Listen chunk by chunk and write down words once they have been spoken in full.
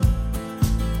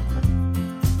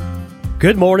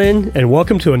Good morning, and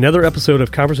welcome to another episode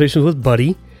of Conversations with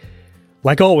Buddy.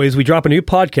 Like always, we drop a new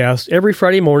podcast every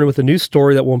Friday morning with a new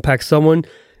story that will impact someone,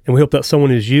 and we hope that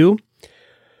someone is you.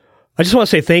 I just want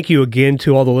to say thank you again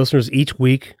to all the listeners each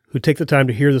week who take the time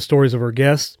to hear the stories of our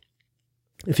guests.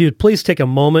 If you would please take a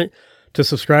moment to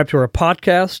subscribe to our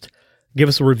podcast, give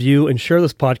us a review, and share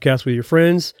this podcast with your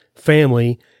friends,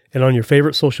 family, and on your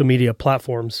favorite social media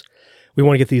platforms. We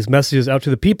want to get these messages out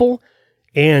to the people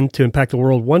and to impact the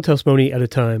world one testimony at a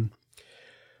time.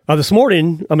 This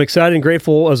morning, I'm excited and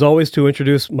grateful, as always, to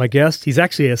introduce my guest. He's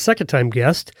actually a second-time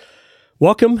guest.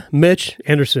 Welcome, Mitch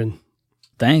Andersen.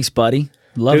 Thanks, buddy.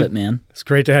 Love it, man. It's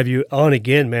great to have you on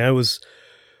again, man.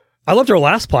 I loved our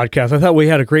last podcast. I thought we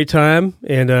had a great time,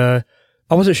 and I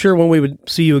wasn't sure when we would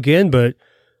see you again, but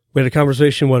we had a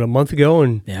conversation, a month ago,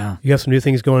 and you have some new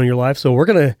things going on in your life. So we're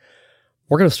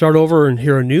gonna start over and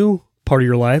hear a new part of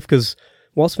your life because,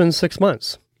 well, it's been 6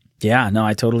 months. Yeah, no,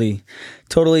 I totally,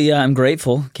 I'm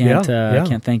grateful. Can't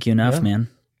thank you enough, man.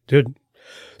 Dude.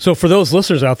 So for those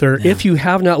listeners out there, if you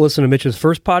have not listened to Mitch's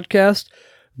first podcast,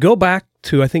 go back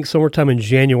to, I think, somewhere time in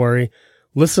January,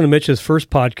 listen to Mitch's first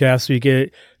podcast so you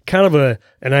get kind of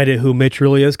an idea who Mitch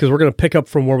really is, because we're going to pick up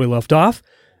from where we left off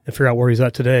and figure out where he's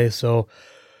at today. So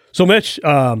Mitch,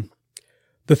 the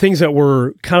things that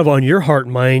were kind of on your heart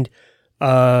and mind,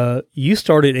 you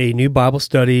started a new Bible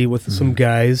study with some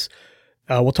guys.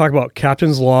 We'll talk about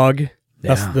Captain's Log.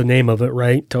 That's the name of it,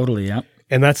 right? Totally, yeah.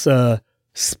 And that's a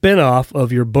spinoff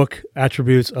of your book,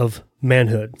 Attributes of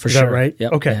Manhood. For Is sure. that right?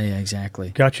 Yep. Okay. Yeah, exactly.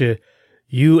 Gotcha.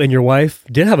 You and your wife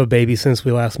did have a baby since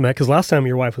we last met, because last time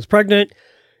your wife was pregnant,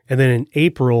 and then in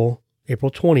April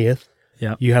 20th,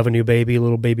 you have a new baby, a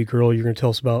little baby girl. You're going to tell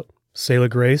us about Selah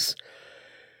Grace.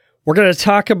 We're going to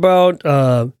talk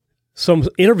about some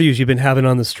interviews you've been having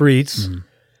on the streets. Mm-hmm.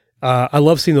 I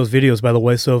love seeing those videos, by the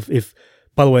way. So if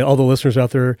by the way, all the listeners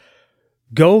out there,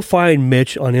 go find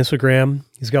Mitch on Instagram.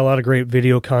 He's got a lot of great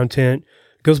video content.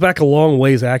 Goes back a long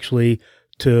ways, actually,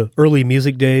 to early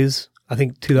music days. I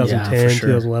think 2010,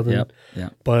 2011.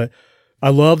 Yep. But I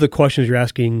love the questions you're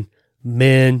asking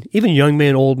men, even young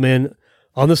men, old men,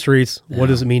 on the streets. What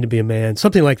does it mean to be a man?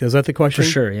 Something like that. Is that the question? For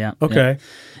sure, yeah. Okay. Yeah.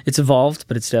 It's evolved,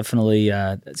 but it's definitely,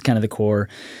 it's kind of the core.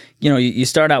 You know, you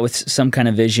start out with some kind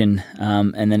of vision,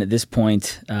 and then at this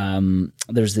point,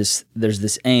 there's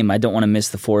this aim. I don't want to miss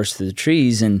the forest through the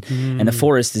trees, and the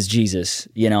forest is Jesus,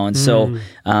 you know. And so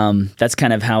that's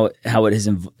kind of how it has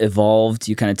evolved.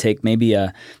 You kind of take maybe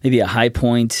a high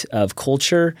point of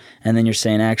culture, and then you're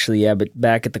saying, actually, but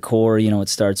back at the core, you know, it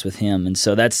starts with Him. And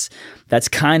so that's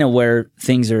kind of where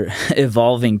things are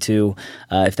evolving to,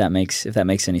 if that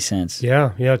makes any sense.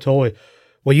 Yeah, totally.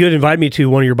 Well, you had invited me to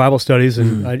one of your Bible studies,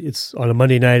 and it's on a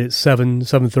Monday night at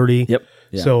 7:30. Yep.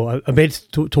 Yeah. So I made it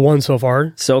to one so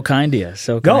far. So kind of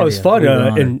you. No, it was fun.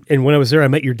 And when I was there, I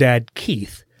met your dad,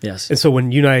 Keith. Yes. And so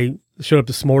when you and I showed up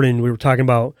this morning, we were talking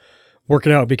about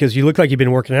working out, because you look like you've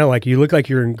been working out. Like, you look like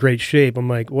you're in great shape. I'm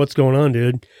like, what's going on,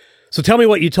 dude? So tell me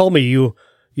what you told me. You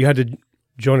had to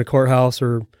join a courthouse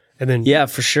and then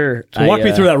for sure. So walk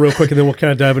me through that real quick, and then we'll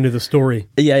kind of dive into the story.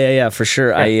 Yeah, for sure.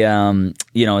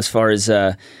 Yeah. As far as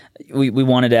we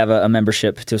wanted to have a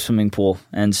membership to a swimming pool,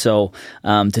 and so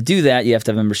to do that, you have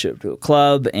to have a membership to a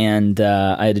club, and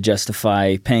I had to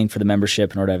justify paying for the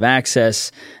membership in order to have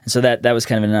access. And so that was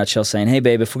kind of in a nutshell saying, hey,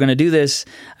 babe, if we're going to do this,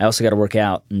 I also got to work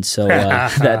out. And so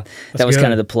that was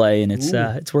kind of the play, and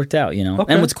it's worked out, you know.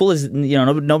 Okay. And what's cool is, you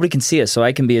know, nobody can see us, so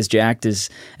I can be as jacked as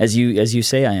you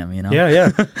say I am, you know.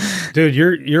 Yeah. Dude,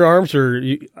 your arms are.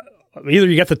 Either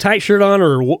you got the tight shirt on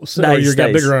or you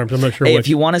got bigger arms. I'm not sure which. If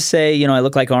you want to say, you know, I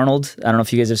look like Arnold, I don't know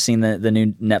if you guys have seen the new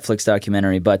Netflix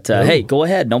documentary, but hey, go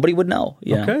ahead. Nobody would know.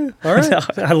 Okay. All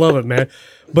right. I love it, man.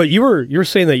 But you were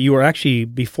saying that you were actually,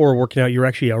 before working out, you were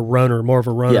actually a runner, more of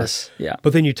a runner. Yes. Yeah.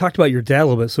 But then you talked about your dad a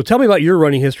little bit. So tell me about your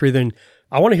running history. Then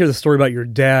I want to hear the story about your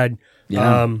dad.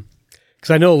 Yeah.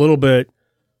 Because I know a little bit.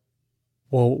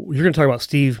 Well, you're going to talk about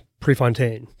Steve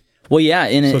Prefontaine. Well, yeah,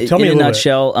 in a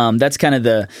nutshell, that's kind of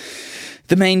the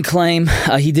main claim.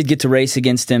 He did get to race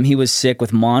against him. He was sick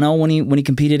with mono when he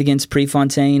competed against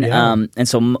Prefontaine. Yeah. And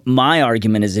so my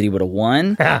argument is that he would have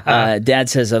won. Dad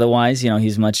says otherwise. You know,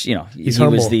 he's much, you know, he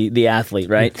was the athlete,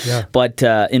 right? Yeah. But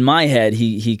in my head,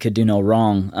 he could do no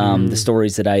wrong. The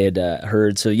stories that I had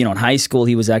heard. So, you know, in high school,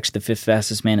 he was actually the 5th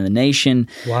fastest man in the nation.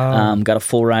 Wow. Got a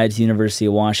full ride to the University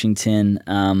of Washington.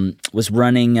 Was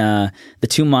running the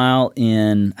 2 mile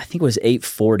in, I think it was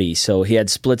 8:40. So he had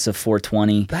splits of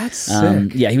 4:20. That's sick.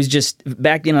 He was just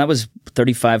back, you know, that was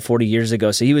 35, 40 years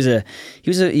ago. So he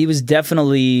was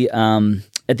definitely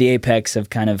at the apex of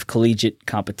kind of collegiate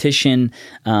competition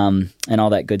and all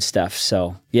that good stuff.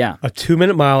 So, yeah. A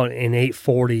 2-minute mile in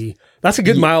 8:40. That's a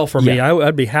good mile for me.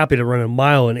 I'd be happy to run a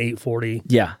mile in 8:40.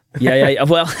 Yeah.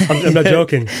 Well, I'm not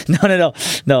joking.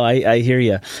 No. I hear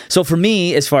you. So for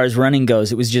me, as far as running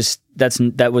goes, it was just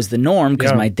that was the norm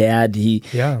because my dad, he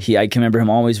I can remember him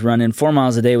always running 4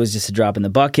 miles a day was just a drop in the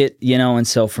bucket, And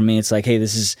so for me, it's like, hey,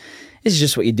 this is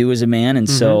just what you do as a man, and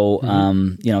so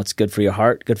it's good for your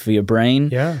heart, good for your brain.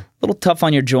 Yeah, a little tough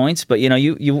on your joints, but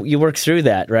you work through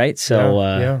that, right?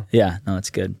 So no, it's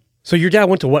good. So your dad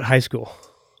went to what high school?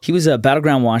 He was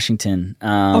Battleground Washington.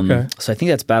 Okay. So I think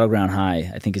that's Battleground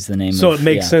High, I think is the name. So it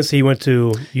makes sense he went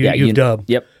to UW.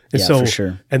 Yep. And for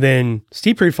sure. And then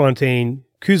Steve Prefontaine,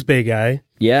 Coos Bay guy.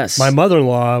 Yes. My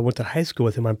mother-in-law went to high school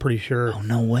with him, I'm pretty sure. Oh,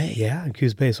 no way. Yeah, in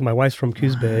Coos Bay. So my wife's from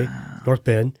Coos Bay, North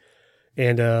Bend.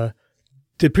 And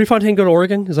did Prefontaine go to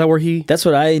Oregon? Is that where he... That's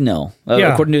what I know.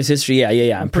 According to his history,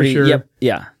 yeah. I'm pretty sure. Yep,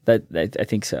 yeah. I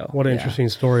think so. What an interesting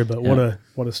story, but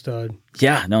what a stud.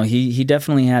 Yeah, no, he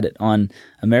definitely had it. On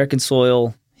American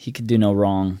soil, he could do no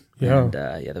wrong. Yeah.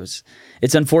 And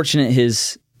it's unfortunate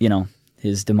his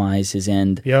demise, his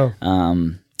end. Yeah.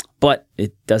 But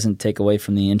it doesn't take away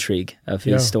from the intrigue of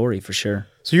his story, for sure.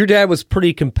 So your dad was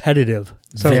pretty competitive.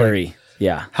 Very,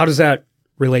 yeah. How does that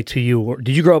relate to you? Or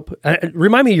did you grow up?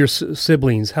 Remind me of your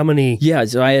siblings. How many? Yeah,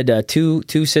 so I had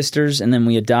two sisters, and then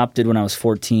we adopted when I was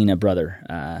 14 a brother.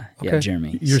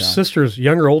 Jeremy. Your sisters,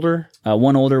 younger, older?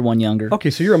 One older, one younger.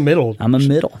 Okay, so you're a middle. I'm a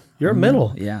middle. You're a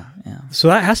middle. Yeah. So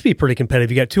that has to be pretty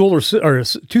competitive. You got two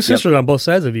sisters on both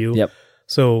sides of you. Yep.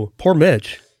 So poor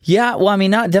Mitch. Yeah, well, I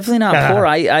mean, definitely not poor.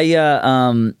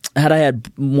 Had I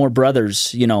had more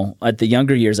brothers, at the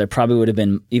younger years, I probably would have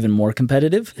been even more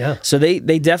competitive. Yeah. So they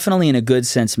definitely, in a good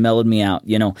sense, mellowed me out.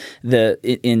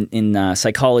 In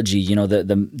psychology,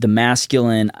 the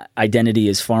masculine identity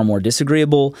is far more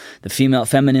disagreeable. The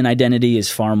feminine identity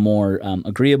is far more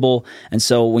agreeable. And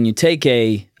so when you take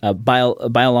a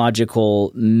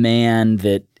biological man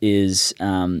that is,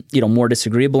 more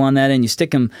disagreeable on that, and you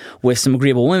stick him with some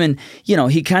agreeable women,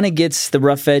 he kind of gets the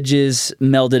rough edges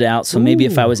melded out. So maybe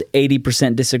if I was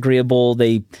 80% disagreeable,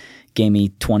 they gave me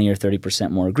 20 or 30%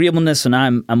 more agreeableness, and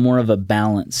I'm more of a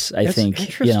balance, I think.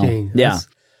 Interesting. Yeah.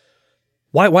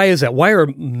 Why is that? Why are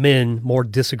men more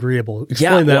disagreeable?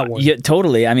 Explain that one. Yeah,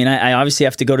 totally. I mean, I obviously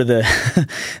have to go to the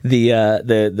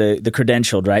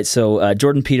credentialed, right? So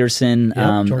Jordan Peterson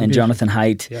and Jonathan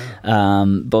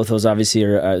Haidt, both those obviously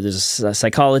are there's a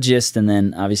psychologist and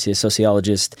then obviously a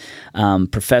sociologist,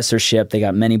 professorship. They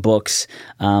got many books,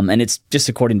 and it's just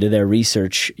according to their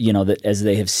research, that as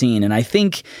they have seen. And I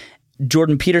think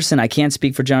Jordan Peterson, I can't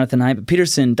speak for Jonathan Haidt,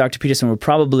 but Dr. Peterson would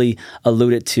probably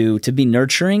allude it to be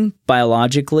nurturing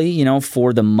biologically,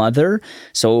 for the mother.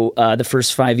 So the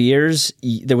first 5 years,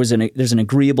 there's an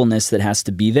agreeableness that has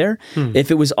to be there. If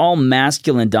it was all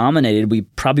masculine dominated, we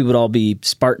probably would all be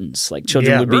Spartans. Like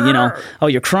children would be, oh,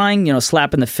 you're crying,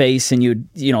 slap in the face, and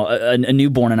a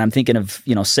newborn, and I'm thinking of,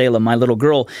 Salem, my little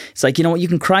girl. It's like, you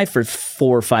can cry for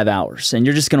 4 or 5 hours, and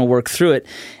you're just going to work through it.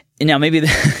 Now, maybe,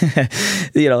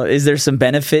 is there some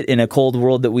benefit in a cold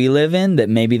world that we live in that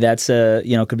maybe that's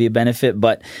could be a benefit?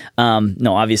 But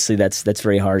no, obviously that's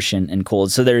very harsh and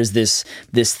cold. So there is this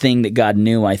thing that God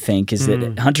knew, I think, is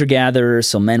that hunter-gatherers,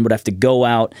 so men would have to go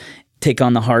out, take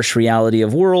on the harsh reality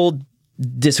of world.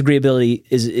 Disagreeability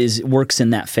is works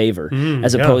in that favor,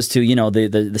 as opposed to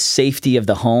the safety of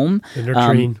the home. The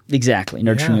nurturing. Exactly,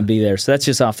 nurturing would be there. So that's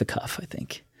just off the cuff, I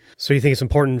think. So you think it's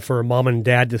important for mom and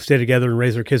dad to stay together and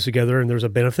raise their kids together, and there's a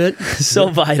benefit? So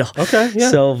vital. Okay,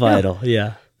 yeah. So vital,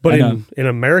 yeah. But in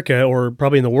America, or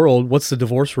probably in the world, what's the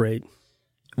divorce rate?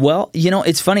 Well,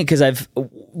 it's funny because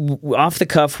off the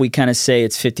cuff, we kind of say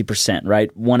it's 50%,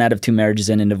 right? 1 out of 2 marriages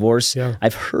end in divorce. Yeah.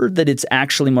 I've heard that it's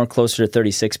actually more closer to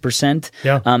 36%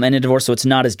 end in divorce, so it's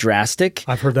not as drastic.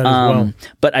 I've heard that as well.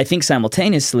 But I think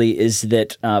simultaneously is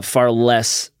that far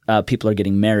less people are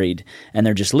getting married and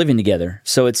they're just living together.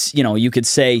 So it's, you could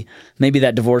say maybe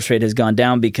that divorce rate has gone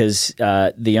down because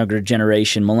the younger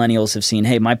generation, millennials, have seen,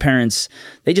 hey, my parents,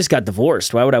 they just got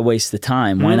divorced. Why would I waste the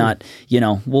time? Why not,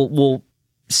 we'll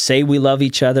say we love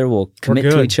each other, we'll commit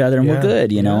to each other, and we're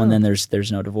good, and then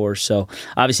there's no divorce. So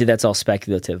obviously that's all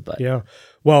speculative, but yeah.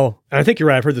 Well, I think you're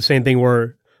right. I've heard the same thing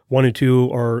where 1 and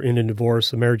 2 are in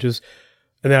divorce, the marriages,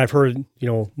 and then I've heard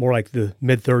more like the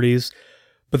mid-30s.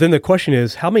 But then the question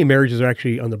is, how many marriages are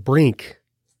actually on the brink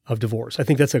of divorce? I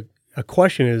think that's a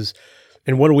question is,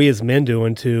 and what are we as men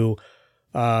doing to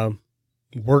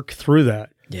work through that?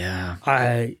 Yeah.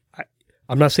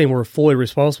 I'm not saying we're fully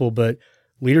responsible, but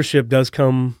leadership does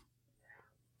come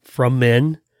from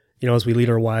men, as we lead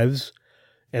our wives,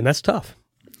 and that's tough.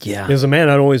 Yeah. As a man,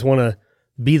 I don't always want to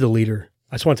be the leader.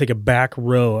 I just want to take a back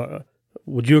row.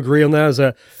 Would you agree on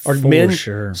that? Are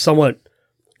men somewhat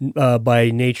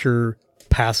by nature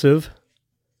passive.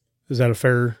 Is that a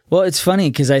fair? Well, it's funny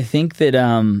because I think that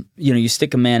you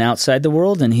stick a man outside the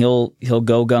world and he'll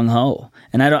go gung ho,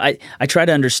 and I try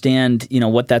to understand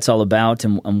what that's all about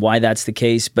and why that's the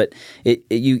case. But it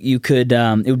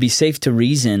would be safe to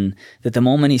reason that the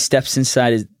moment he steps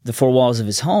inside the four walls of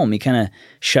his home, he kind of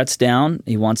shuts down.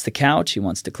 He wants the couch. He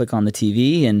wants to click on the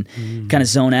TV and kind of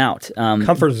zone out.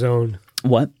 Comfort zone.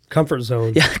 What? Comfort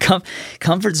zone. Yeah,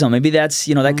 comfort zone. Maybe that's,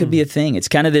 that could be a thing. It's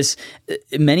kind of this,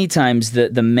 many times the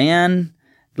man,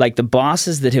 like the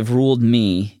bosses that have ruled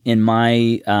me in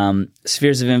my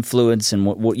spheres of influence and,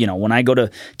 when I go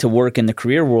to work in the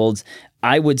career world,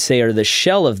 I would say are the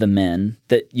shell of the men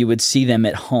that you would see them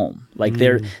at home. Like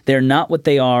they're not what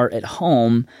they are at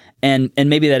home. And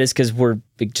maybe that is because we're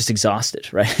just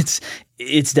exhausted, right?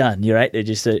 It's done. You're right. They're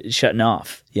just shutting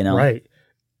off, Right.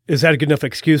 Is that a good enough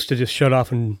excuse to just shut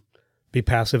off and be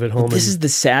passive at home? This is the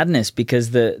sadness,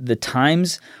 because the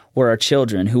times where our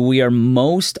children, who we are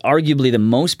arguably the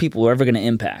most people we're ever going to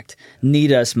impact,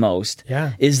 need us most,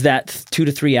 is that 2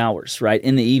 to 3 hours, right,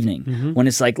 in the evening, when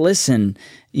it's like, listen,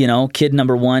 kid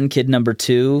number 1, kid number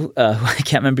 2, I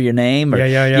can't remember your name, or,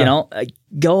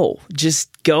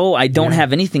 just go. I don't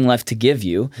have anything left to give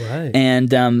you. Right.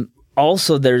 And,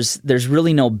 also, there's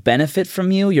really no benefit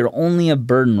from you. You're only a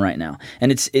burden right now,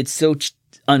 and it's so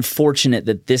unfortunate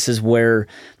that this is where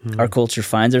our culture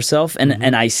finds ourselves.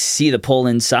 And I see the pull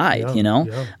inside.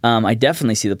 I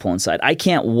definitely see the pull inside. I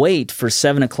can't wait for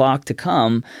 7:00 to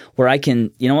come where I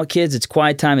can. You know what, kids? It's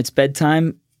quiet time. It's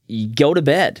bedtime. You go to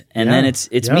bed, and then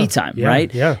it's me time,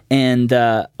 right? Yeah. And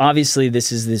obviously,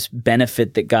 this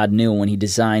benefit that God knew when He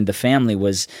designed the family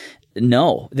was.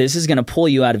 No, this is going to pull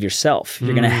you out of yourself.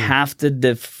 You're going to have to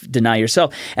deny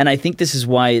yourself. And I think this is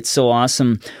why it's so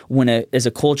awesome when as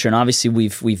a culture, and obviously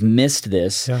we've missed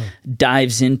this,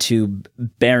 dives into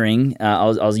bearing.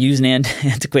 I'll use an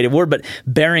antiquated word, but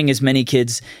bearing as many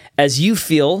kids as you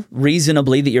feel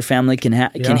reasonably that your family can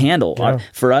handle. Yeah.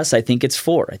 For us, I think it's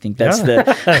 4. I think that's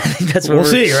that's where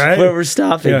where we're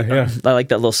stopping. Yeah. I like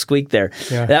that little squeak there.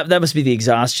 Yeah. That must be the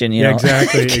exhaustion,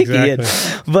 Exactly.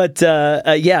 But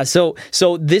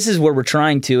So this is where we're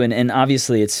trying to, and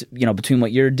obviously it's, between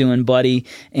what you're doing, buddy,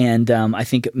 and I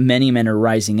think many men are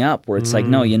rising up where it's like,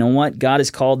 no, you know what? God has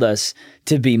called us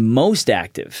to be most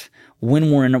active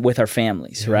when we're with our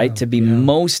families, right? To be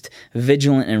most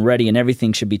vigilant and ready, and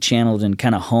everything should be channeled and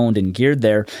kind of honed and geared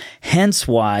there. Hence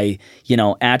why,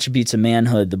 Attributes of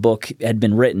Manhood, the book had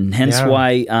been written. Hence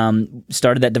why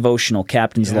started that devotional,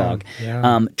 Captain's Log.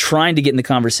 Trying to get in the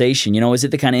conversation. Is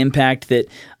it the kind of impact that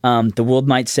the world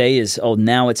might say is, oh,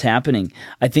 now it's happening?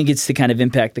 I think it's the kind of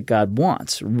impact that God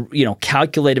wants,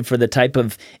 calculated for the type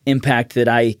of impact that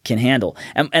I can handle.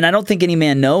 And I don't think any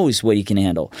man knows what he can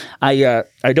handle. I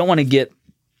don't want to get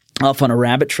off on a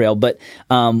rabbit trail, but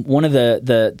one of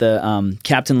the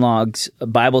Captain Log's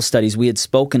Bible studies, we had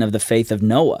spoken of the faith of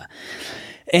Noah.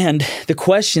 And the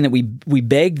question that we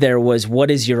begged there was, what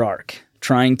is your ark?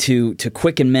 Trying to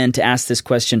quicken men to ask this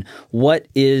question, what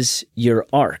is your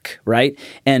ark, right?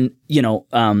 And,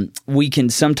 we can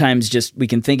sometimes we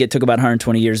can think it took about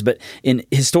 120 years, but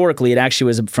historically it actually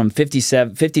was from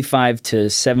 55 to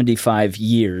 75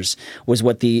 years was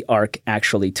what the ark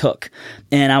actually took.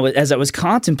 And as I was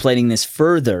contemplating this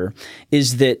further,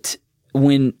 is that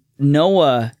when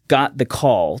Noah got the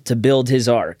call to build his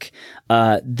ark,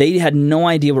 they had no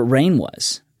idea what rain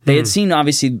was. They had seen,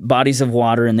 obviously, bodies of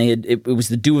water, and it was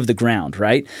the dew of the ground,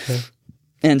 right? Okay.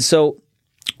 And so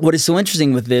what is so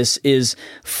interesting with this is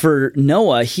for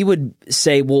Noah, he would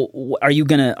say, well,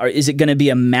 is it going to be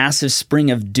a massive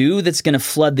spring of dew that's going to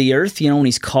flood the earth? When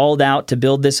he's called out to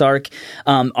build this ark,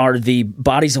 are the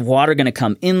bodies of water going to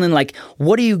come inland? Like,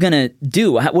 what are you going to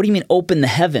do? What do you mean open the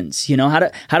heavens? How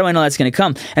do I know that's going to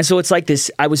come? And so it's like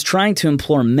this, I was trying to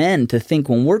implore men to think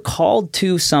when we're called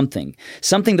to something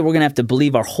that we're going to have to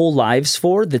believe our whole lives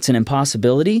for, that's an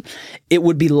impossibility, it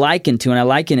would be likened to, and I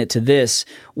liken it to this,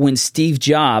 when Steve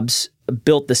Jobs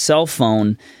built the cell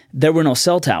phone, there were no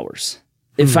cell towers.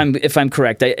 If I'm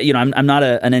correct, I'm not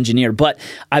an engineer, but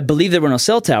I believe there were no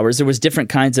cell towers. There was different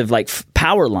kinds of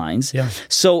power lines. Yeah.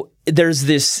 So there's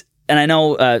this, and I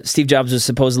know Steve Jobs was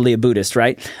supposedly a Buddhist,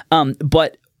 right?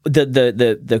 But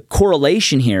the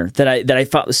correlation here that I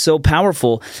thought was so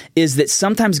powerful is that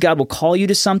sometimes God will call you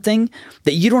to something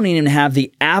that you don't even have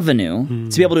the avenue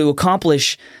to be able to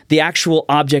accomplish the actual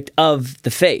object of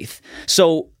the faith.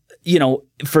 So,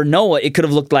 for Noah, it could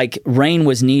have looked like rain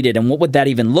was needed, and what would that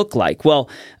even look like? Well,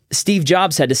 Steve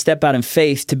Jobs had to step out in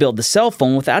faith to build the cell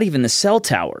phone without even the cell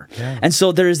tower. Yeah. And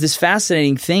so there is this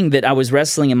fascinating thing that I was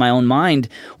wrestling in my own mind,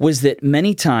 was that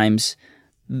many times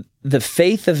the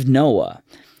faith of Noah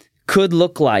could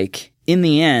look like in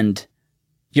the end,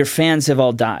 your fans have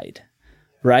all died,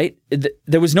 right?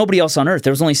 There was nobody else on earth.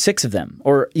 There was only 6 of them.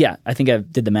 Or, yeah, I think I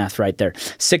did the math right there.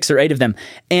 6 or 8 of them.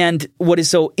 And what is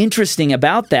so interesting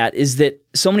about that is that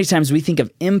so many times we think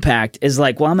of impact as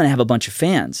like, well, I'm going to have a bunch of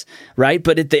fans, right?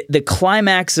 But at the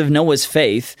climax of Noah's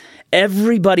faith,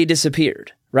 everybody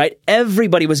disappeared, right?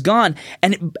 Everybody was gone.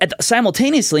 And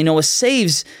simultaneously, Noah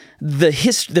saves the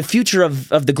future of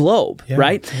the globe,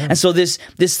 right? Yeah. And so this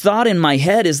thought in my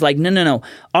head is like, no.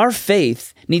 Our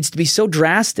faith needs to be so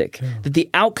drastic that the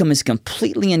outcome is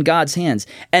completely in God's hands.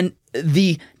 And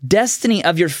the destiny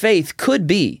of your faith could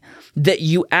be that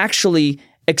you actually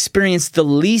experience the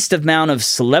least amount of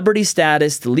celebrity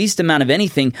status, the least amount of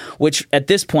anything, which at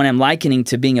this point I'm likening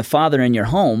to being a father in your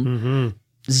home. Mm-hmm.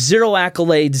 0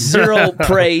 accolades, 0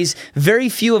 praise. Very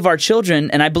few of our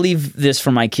children, and I believe this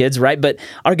for my kids, right, but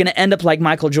are going to end up like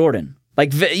Michael Jordan.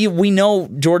 Like, we know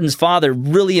Jordan's father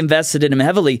really invested in him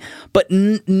heavily, but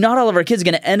not all of our kids are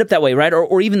going to end up that way, right?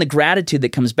 Or even the gratitude that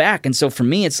comes back. And so for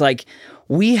me, it's like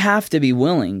we have to be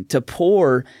willing to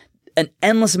pour an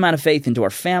endless amount of faith into our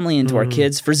family, into our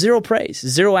kids for 0 praise,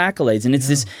 0 accolades. And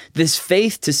it's this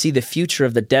faith to see the future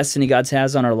of the destiny God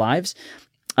has on our lives.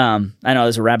 I know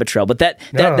there's a rabbit trail, but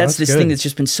that's this good thing that's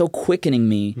just been so quickening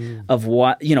me of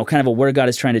what, kind of where God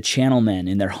is trying to channel men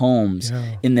in their homes,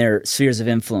 in their spheres of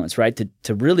influence, right?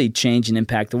 To really change and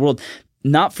impact the world.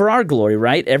 Not for our glory,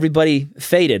 right? Everybody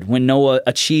faded when Noah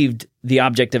achieved the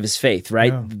object of his faith,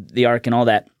 right? Yeah. The ark and all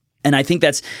that. And I think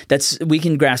that's we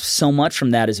can grasp so much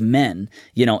from that as men,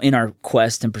 in our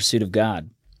quest and pursuit of God.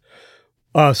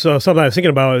 So something I was thinking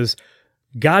about is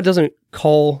God doesn't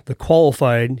call the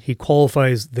qualified, he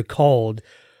qualifies the called.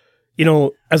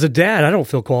 As a dad, I don't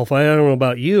feel qualified. I don't know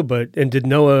about you, and did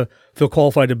Noah feel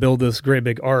qualified to build this great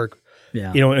big ark?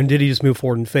 Yeah. And did he just move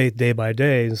forward in faith day by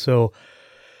day? And so,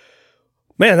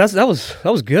 man, that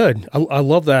was good. I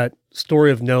love that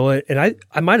story of Noah. And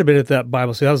I might have been at that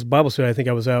Bible study. That was a Bible study I think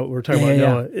I was out. We were talking about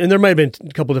Noah. And there might have been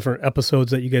a couple different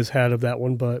episodes that you guys had of that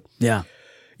one. But,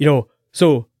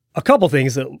 so a couple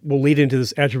things that will lead into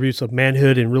this attributes of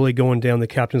manhood and really going down the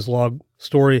captain's log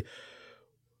story.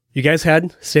 You guys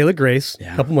had Sail of Grace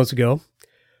a couple months ago.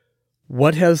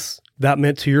 What has that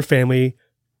meant to your family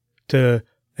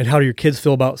and how do your kids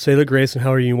feel about Sail of Grace and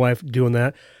how are you and your wife doing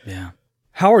that? Yeah.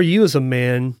 How are you as a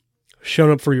man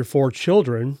showing up for your 4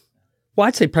 children? Well,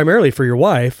 I'd say primarily for your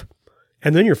wife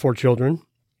and then your 4 children.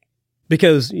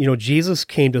 Because, Jesus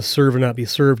came to serve and not be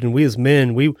served. And we as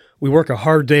men, we work a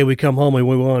hard day, we come home and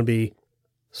we want to be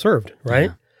served, right?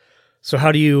 Yeah. So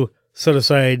how do you set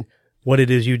aside what it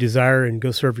is you desire and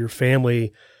go serve your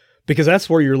family? Because that's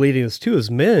where you're leading us to as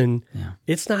men. Yeah.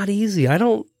 It's not easy. I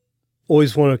don't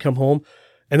always want to come home.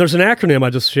 And there's an acronym I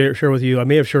just share with you. I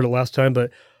may have shared it last time,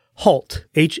 but HALT,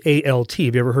 H-A-L-T.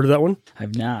 Have you ever heard of that one?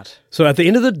 I've not. So at the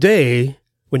end of the day,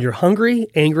 when you're hungry,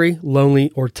 angry, lonely,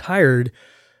 or tired,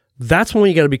 that's when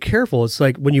you got to be careful. It's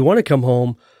like when you want to come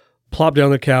home, plop down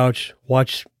on the couch,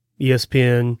 watch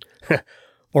ESPN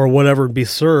or whatever, and be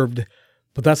served.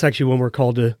 But that's actually when we're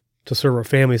called to serve our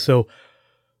family. So,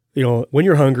 when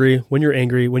you're hungry, when you're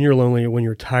angry, when you're lonely, or when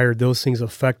you're tired, those things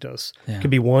affect us. Yeah. It could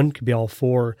be one, could be all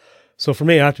 4. So for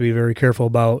me, I have to be very careful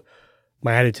about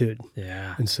my attitude.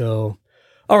 Yeah. And so,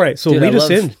 all right. So lead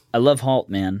us in. I love HALT,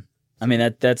 man. I mean,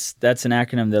 that's an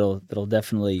acronym that'll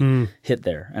definitely hit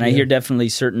there. And I hear definitely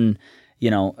certain,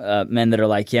 men that are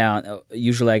like,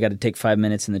 usually I got to take 5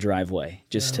 minutes in the driveway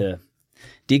just to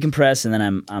decompress, and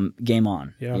then I'm game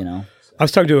on. Yeah. I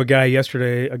was talking to a guy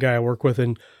yesterday, a guy I work with,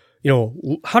 and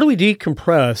how do we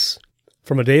decompress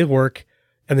from a day of work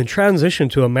and then transition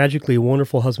to a magically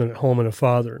wonderful husband at home and a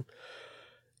father?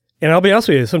 And I'll be honest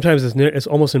with you, sometimes it's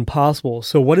almost impossible.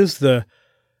 So what is that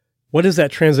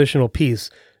transitional piece?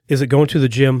 Is it going to the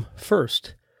gym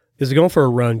first? Is it going for a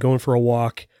run, going for a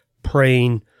walk,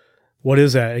 praying? What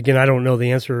is that? Again, I don't know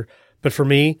the answer. But for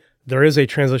me, there is a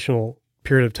transitional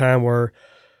period of time where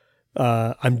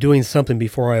I'm doing something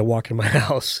before I walk in my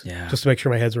house just to make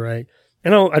sure my head's right.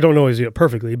 And I don't always do it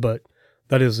perfectly, but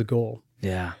that is the goal.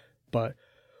 Yeah. But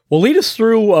lead us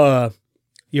through,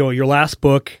 your last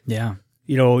book. Yeah.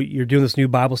 You're doing this new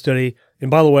Bible study.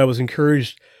 And by the way, I was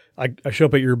encouraged. I show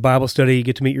up at your Bible study, you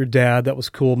get to meet your dad. That was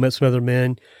cool. Met some other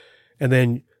men. And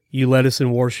then you led us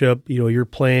in worship. You're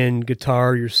playing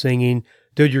guitar, you're singing.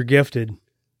 Dude, you're gifted.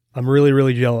 I'm really,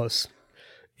 really jealous.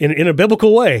 In a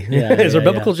biblical way. Yeah, is there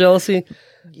biblical jealousy?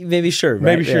 Maybe sure. Right?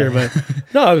 Maybe sure. But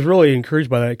no, I was really encouraged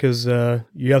by that because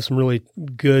you have some really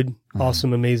good,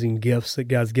 awesome, amazing gifts that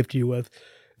God's gifted you with.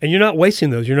 And you're not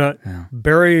wasting those. You're not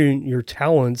burying your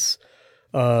talents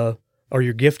or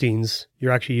your giftings.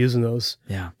 You're actually using those.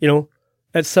 Yeah.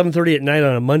 at 7:30 at night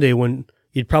on a Monday when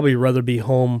you'd probably rather be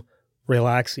home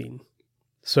relaxing.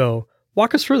 So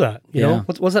walk us through that. You know,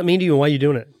 what does that mean to you and why are you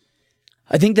doing it?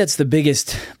 I think that's the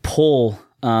biggest pull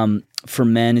for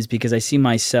men is because I see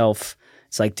myself.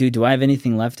 It's like, dude, do I have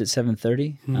anything left at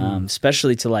 7:30?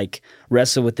 Especially to like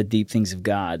wrestle with the deep things of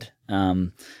God.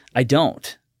 I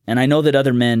don't. And I know that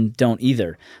other men don't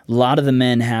either. A lot of the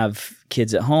men have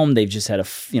kids at home. They've just had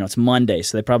it's Monday,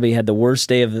 so they probably had the worst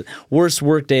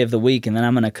work day of the week, and then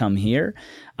I'm going to come here.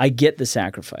 I get the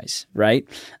sacrifice, right?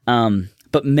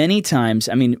 But many times,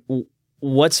 I mean,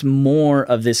 what's more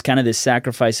of this kind of this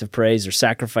sacrifice of praise or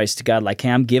sacrifice to God? Like,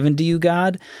 hey, I'm giving to you,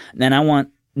 God, and I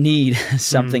need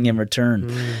something in return.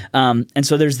 And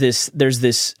so there's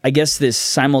this, I guess, this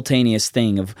simultaneous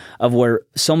thing of where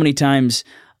so many times,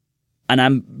 and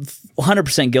I'm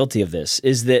 100% guilty of this,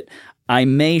 is that I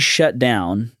may shut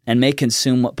down and may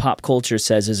consume what pop culture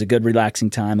says is a good relaxing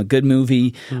time, a good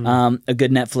movie, a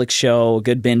good Netflix show, a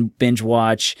good binge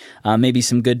watch, maybe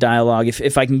some good dialogue.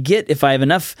 If I have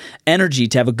enough energy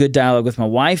to have a good dialogue with my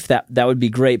wife, that would be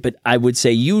great. But I would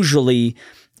say usually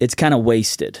it's kind of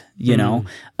wasted, you know?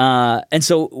 And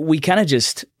so we kind of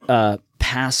just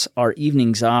pass our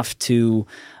evenings off to,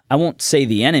 I won't say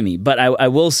the enemy, but I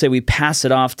will say we pass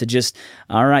it off to just,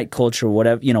 all right, culture,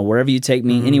 whatever, you know, wherever you take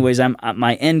me. Anyways,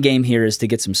 my end game here is to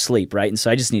get some sleep, right? And so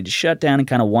I just need to shut down and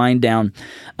kind of wind down.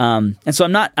 And so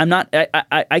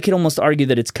I could almost argue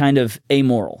that it's kind of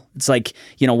amoral. It's like,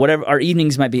 you know, whatever, our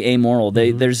evenings might be amoral.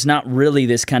 There's not really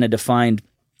this kind of defined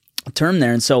term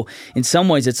there. And so in some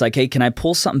ways it's like, hey, can I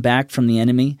pull something back from the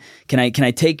enemy? Can I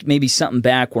take maybe something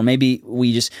back where maybe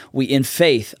we in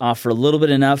faith offer a little bit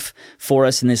enough for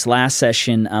us in this last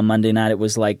session on Monday night? It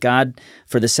was like, God,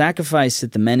 for the sacrifice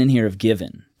that the men in here have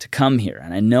given to come here,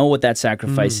 and I know what that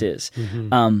sacrifice is,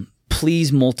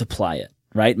 please multiply it.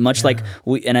 Right, much like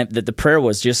the prayer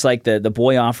was just like the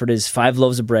boy offered his 5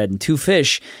 loaves of bread and 2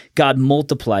 fish. God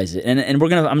multiplies it, and I'm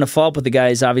gonna follow up with the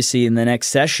guys obviously in the next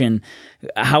session.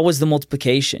 How was the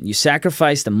multiplication? You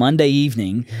sacrificed a Monday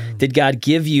evening. Did God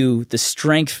give you the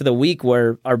strength for the week?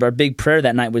 Where our big prayer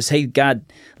that night was, hey God,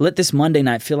 let this Monday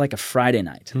night feel like a Friday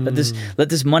night. Let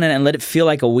this Monday night let it feel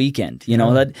like a weekend. You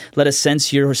know, let us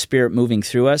sense your Spirit moving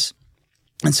through us.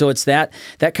 And so it's that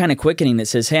kind of quickening that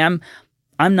says, hey,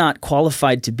 I'm not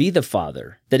qualified to be the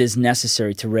father that is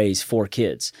necessary to raise 4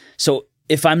 kids. So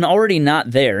if I'm already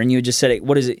not there, and you just said,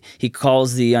 what is it? He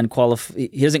calls the unqualified.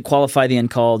 He doesn't qualify the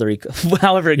uncalled, or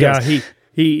however it goes. Yeah,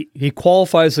 he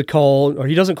qualifies the called, or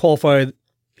he doesn't qualify.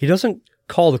 He doesn't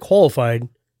call the qualified.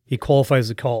 He qualifies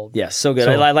the called. Yeah, so good.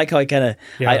 I like how I kind of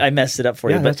I messed it up for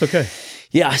you. But that's okay.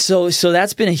 Yeah, so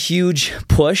that's been a huge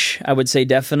push. I would say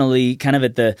definitely kind of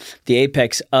at the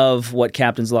apex of what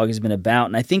Captain's Log has been about.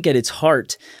 And I think at its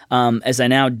heart, as I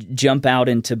now jump out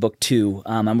into book 2,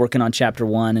 I'm working on chapter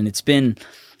 1, and it's been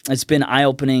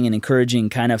eye-opening and encouraging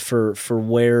kind of for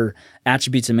where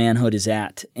attributes of manhood is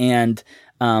at. And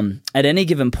at any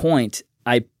given point,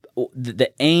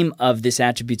 the aim of this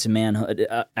attributes of manhood,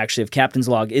 actually of Captain's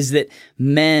Log, is that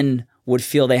men would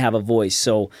feel they have a voice.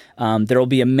 So there will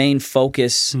be a main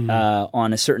focus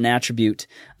on a certain attribute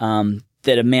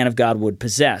that a man of God would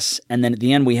possess. And then at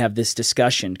the end, we have this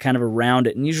discussion kind of around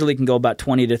it, and usually it can go about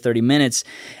 20 to 30 minutes.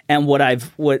 And what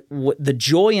the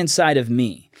joy inside of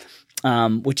me,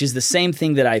 which is the same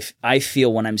thing that I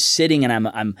feel when I'm sitting and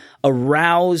I'm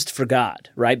aroused for God,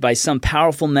 right, by some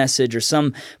powerful message or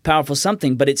some powerful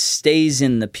something, but it stays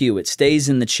in the pew, it stays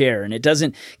in the chair, and it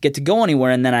doesn't get to go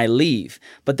anywhere, and then I leave.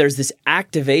 But there's this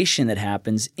activation that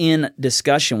happens in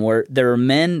discussion where there are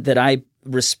men that I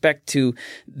respect to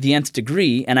the nth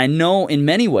degree, and I know in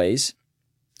many ways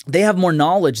they have more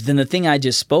knowledge than the thing I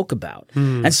just spoke about.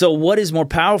 And so what is more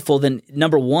powerful than,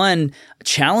 number one,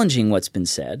 challenging what's been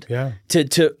said,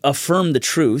 to affirm the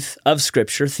truth of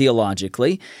Scripture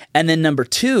theologically, and then number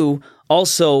two,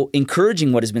 also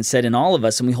encouraging what has been said in all of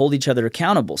us, and we hold each other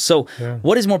accountable. So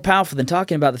what is more powerful than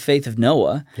talking about the faith of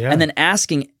Noah and then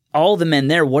asking all the men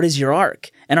there, what is your ark?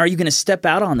 And are you going to step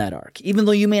out on that ark? Even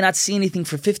though you may not see anything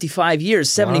for 55 years,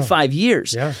 75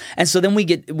 years. And so then we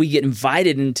get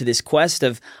invited into this quest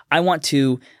of, I want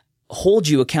to hold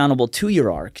you accountable to your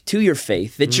ark, to your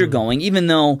faith that you're going, even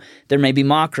though there may be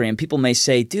mockery and people may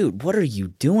say, dude, what are you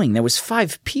doing? There was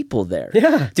 5 people there.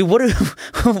 Dude,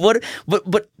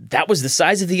 but that was the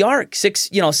size of the ark, 6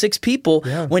 people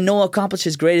when Noah accomplished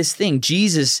his greatest thing.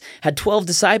 Jesus had 12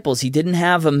 disciples. He didn't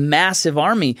have a massive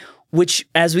army, which,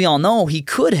 as we all know, he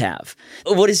could have.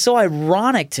 What is so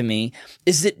ironic to me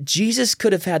is that Jesus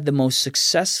could have had the most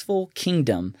successful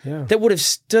kingdom that would have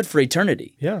stood for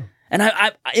eternity. And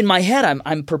I in my head,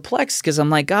 I'm perplexed because I'm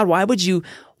like, God, why would you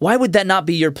Why would that not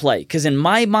be your play? Because in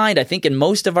my mind, I think in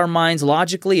most of our minds,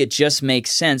 logically, it just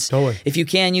makes sense. Totally. If you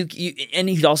can, you and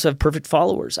you'd also have perfect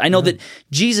followers. I know that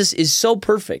Jesus is so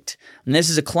perfect, and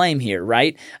this is a claim here,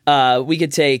 right? We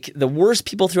could take the worst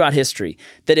people throughout history,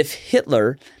 that if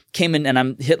Hitler came in, and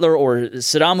I'm Hitler or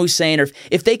Saddam Hussein, or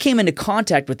if they came into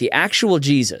contact with the actual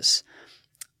Jesus,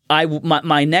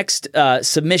 my next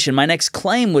submission, my next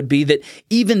claim would be that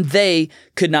even they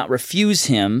could not refuse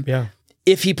him. Yeah.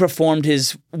 If he performed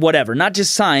his whatever, not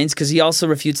just signs, because he also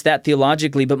refutes that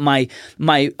theologically, but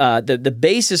the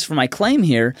basis for my claim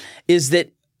here is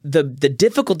that the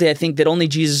difficulty I think that only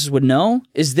Jesus would know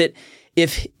is that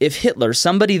if Hitler,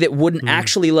 somebody that wouldn't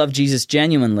actually love Jesus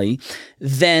genuinely,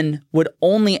 then would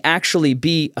only actually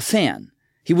be a fan.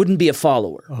 He wouldn't be a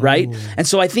follower, right? And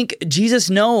so I think Jesus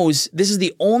knows this is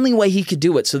the only way he could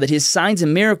do it, so that his signs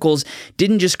and miracles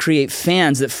didn't just create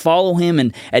fans that follow him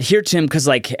and adhere to him, because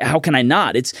like, how can I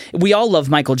not? We all love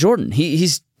Michael Jordan.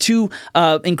 He's too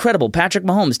incredible. Patrick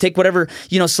Mahomes, take whatever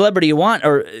celebrity you want,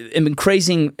 or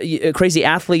crazy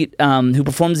athlete who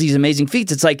performs these amazing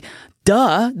feats. It's like,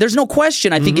 duh, there's no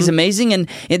question. I think he's amazing, and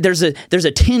there's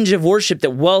a tinge of worship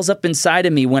that wells up inside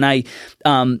of me when I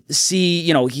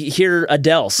hear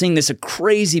Adele sing this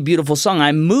crazy beautiful song.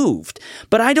 I'm moved,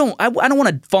 but I don't want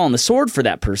to fall on the sword for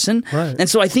that person. Right. And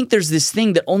so I think there's this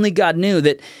thing that only God knew,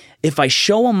 that if I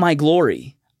show him my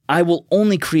glory, I will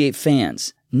only create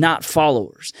fans, not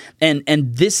followers. And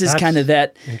this is kind of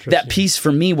that piece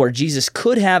for me where Jesus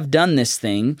could have done this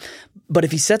thing, but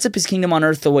if he sets up his kingdom on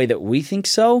earth the way that we think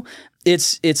so,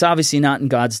 it's obviously not in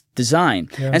God's design.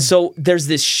 Yeah. And so there's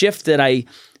this shift that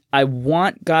I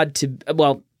want God to,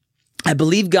 I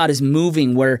believe God is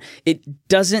moving where it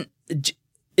doesn't,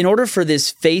 in order for this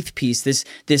faith piece,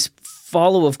 this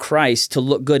follow of Christ to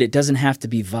look good, it doesn't have to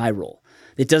be viral.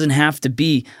 It doesn't have to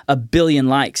be 1 billion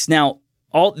likes. Now,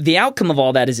 the outcome of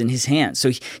all that is in his hands. So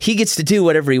he gets to do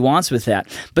whatever he wants with that.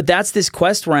 But that's this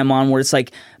quest where I'm on, where it's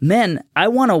like, man, I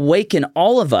want to awaken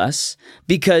all of us,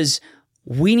 because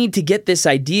we need to get this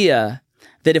idea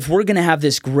that if we're going to have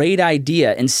this great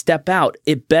idea and step out,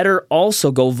 it better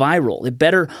also go viral. It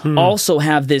better also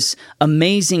have this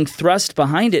amazing thrust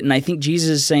behind it. And I think Jesus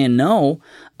is saying, no,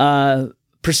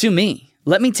 pursue me.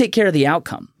 Let me take care of the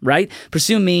outcome, right?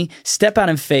 Pursue me, step out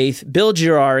in faith, build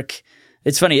your ark.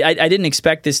 It's funny. I didn't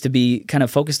expect this to be kind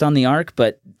of focused on the ark,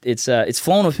 but it's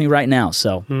flowing with me right now.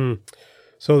 So,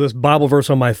 So this Bible verse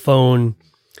on my phone,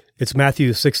 it's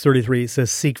Matthew 6:33. It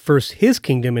says, "Seek first his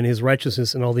kingdom and his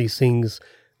righteousness, and all these things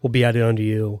will be added unto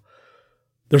you."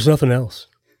 There's nothing else.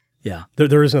 Yeah.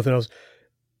 There is nothing else.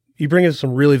 You bring in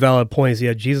some really valid points.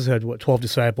 Yeah, Jesus had, 12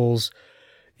 disciples,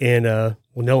 and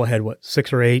Noah had,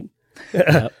 6 or 8?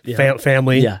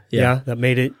 Family. Yeah, that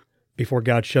made it before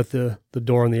God shut the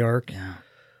door on the ark. Yeah.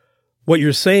 What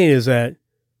you're saying is that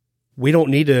we don't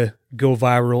need to go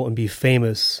viral and be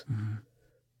famous,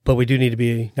 but we do need to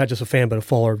be not just a fan, but a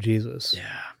follower of Jesus.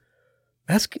 Yeah.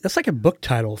 That's like a book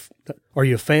title. Are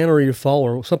you a fan or are you a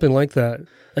follower? Something like that.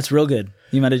 That's real good.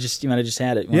 You might have just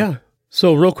had it. Yeah.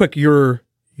 So real quick, your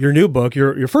new book,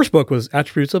 your first book was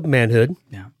Attributes of Manhood.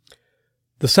 Yeah.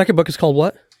 The second book is called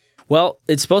what? Well,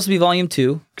 it's supposed to be volume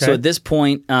 2. Okay. So at this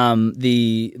point,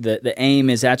 the aim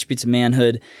is Attributes of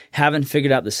Manhood. Haven't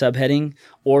figured out the subheading,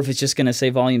 or if it's just going to say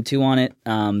volume 2 on it.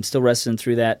 Still wrestling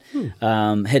through that.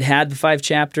 Had the 5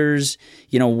 chapters.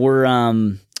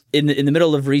 We're in the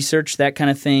middle of research, that kind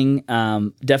of thing.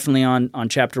 Definitely on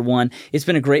chapter 1. It's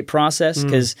been a great process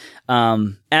because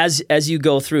as you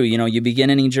go through, you begin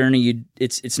any journey,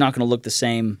 it's not going to look the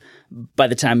same by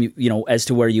the time you as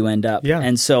to where you end up. Yeah.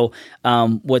 And so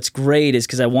what's great is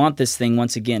because I want this thing,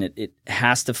 once again, it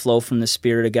has to flow from the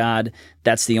Spirit of God.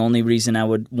 That's the only reason I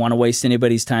would want to waste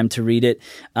anybody's time to read it.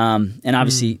 And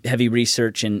obviously heavy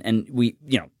research and we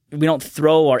don't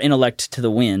throw our intellect to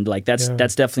the wind. Like that's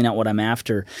definitely not what I'm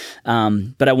after.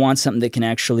 But I want something that can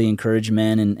actually encourage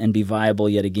men and be viable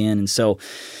yet again. And so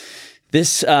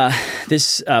this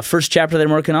first chapter that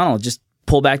I'm working on, I'll just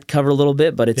pull back the cover a little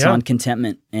bit, but it's on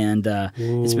contentment. And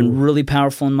it's been really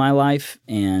powerful in my life.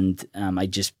 And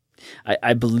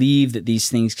I believe that these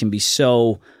things can be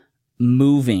so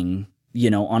moving,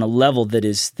 on a level that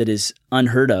is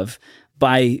unheard of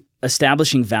by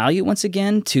establishing value once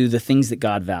again to the things that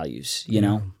God values,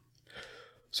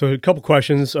 So a couple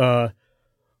questions.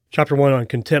 Chapter 1 on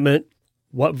contentment.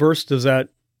 What verse does that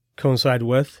coincide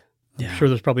with? I'm sure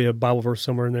there's probably a Bible verse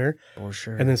somewhere in there. For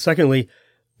sure. And then secondly,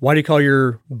 why do you call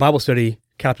your Bible study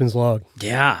Captain's Log?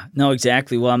 Yeah, no,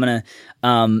 exactly. Well, I'm going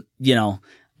to,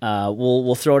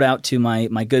 we'll throw it out to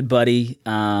my good buddy.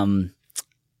 I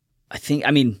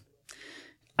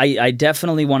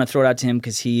definitely want to throw it out to him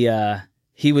because he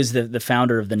He was the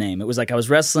founder of the name. It was like I was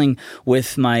wrestling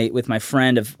with my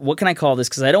friend of what can I call this,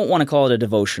 because I don't want to call it a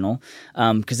devotional,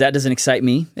 because that doesn't excite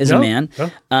me as a man,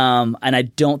 and I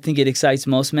don't think it excites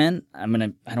most men. I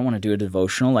don't want to do a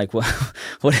devotional. Like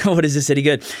what is this any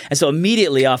good? And so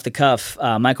immediately off the cuff,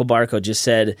 Michael Barco just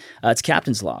said it's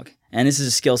captain's log. And this is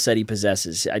a skill set he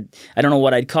possesses. I don't know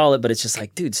what I'd call it, but it's just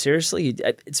like, dude, seriously?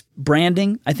 It's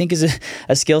branding, I think, is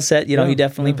a skill set, he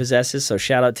definitely possesses. So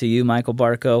shout out to you, Michael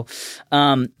Barco.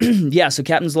 So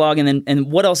captain's log.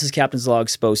 And what else is captain's log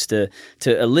supposed to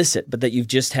elicit but that you've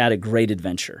just had a great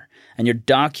adventure and you're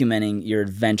documenting your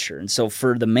adventure. And so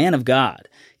for the man of God,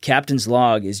 captain's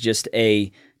log is just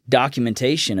a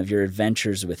documentation of your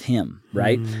adventures with him,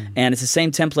 right? And it's the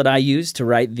same template I use to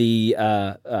write the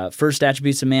first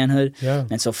attributes of manhood.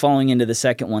 And so following into the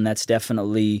second one, that's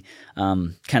definitely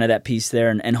kind of that piece there.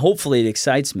 And hopefully it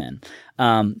excites men.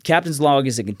 Captain's log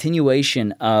is a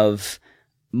continuation of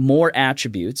more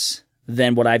attributes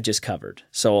than what I've just covered.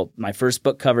 So my first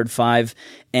book covered 5,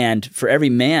 and for every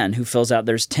man who fills out,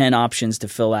 there's 10 options to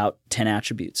fill out 10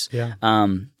 attributes.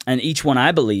 And each one,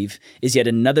 I believe, is yet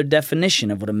another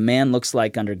definition of what a man looks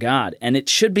like under God. And it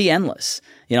should be endless.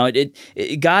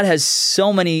 God has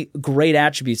so many great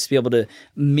attributes to be able to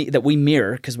that we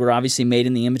mirror, because we're obviously made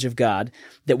in the image of God,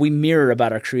 that we mirror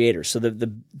about our Creator. So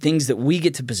the things that we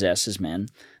get to possess as men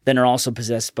then are also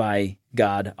possessed by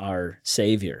God, our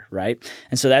Savior, right?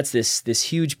 And so that's this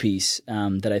huge piece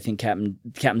that I think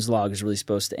Captain's Log is really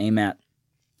supposed to aim at.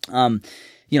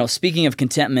 Speaking of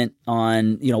contentment,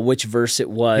 on which verse it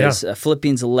was,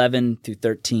 Philippians 11 through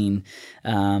 13.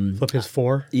 Philippians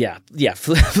 4? Yeah.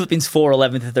 Philippians 4,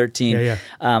 11 to 13.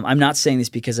 I'm not saying this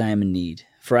because I am in need,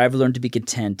 for I have learned to be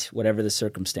content, whatever the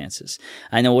circumstances.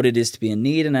 I know what it is to be in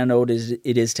need, and I know what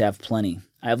it is to have plenty.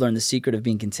 I have learned the secret of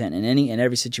being content in any and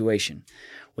every situation,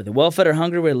 whether well-fed or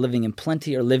hungry, whether living in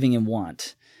plenty or living in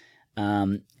want.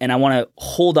 And I want to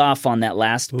hold off on that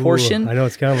last portion. I know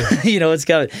it's coming. You know it's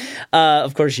coming.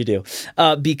 Of course you do.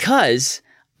 Because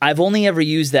I've only ever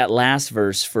used that last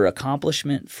verse for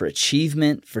accomplishment, for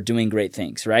achievement, for doing great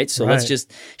things, right? So let's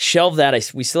just shelve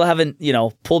that. We still haven't,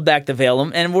 pulled back the veil,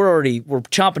 and we're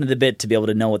chomping at the bit to be able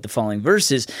to know what the following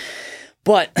verse is.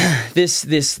 But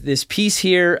this piece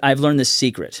here, I've learned this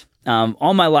secret.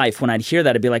 All my life, when I'd hear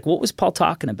that, I'd be like, what was Paul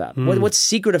talking about? What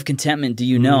secret of contentment do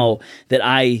you know that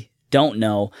I don't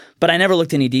know? But I never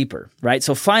looked any deeper, right?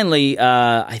 So finally,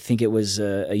 I think it was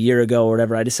a year ago or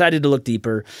whatever, I decided to look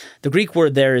deeper. The Greek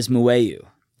word there is mueu,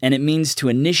 and it means to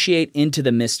initiate into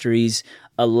the mysteries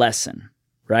a lesson,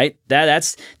 right?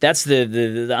 That's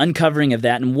the uncovering of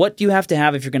that. And what do you have to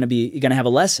have if you're going to have a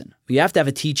lesson? You have to have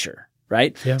a teacher,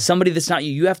 right? Somebody that's not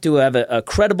you. You have to have a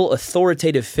credible,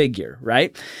 authoritative figure,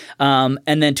 right?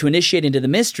 And then to initiate into the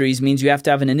mysteries means you have to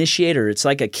have an initiator. It's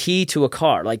like a key to a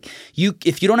car. Like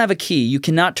if you don't have a key, you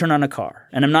cannot turn on a car.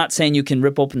 And I'm not saying you can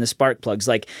rip open the spark plugs.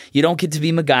 Like you don't get to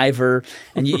be MacGyver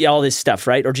and all this stuff,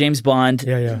 right? Or James Bond.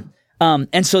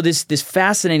 And so this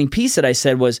fascinating piece that I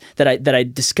said was that I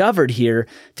discovered here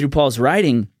through Paul's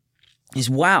writing is,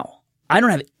 wow, I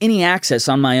don't have any access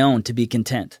on my own to be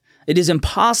content. It is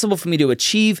impossible for me to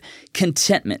achieve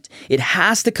contentment. It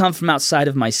has to come from outside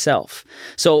of myself.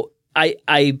 So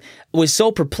I was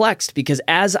so perplexed because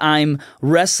as I'm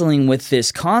wrestling with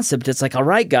this concept, it's like, all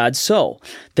right, God, so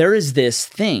there is this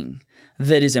thing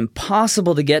that is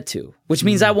impossible to get to, which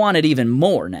means I want it even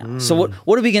more now. So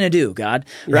what are we going to do, God?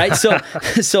 Right?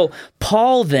 So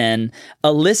Paul then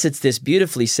elicits this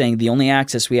beautifully, saying the only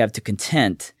access we have to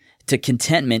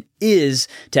contentment is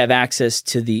to have access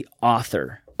to the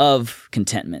author of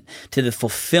contentment, to the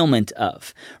fulfillment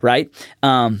of, right?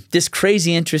 This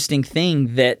crazy interesting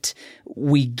thing that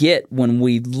we get when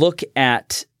we look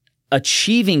at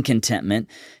achieving contentment.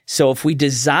 So if we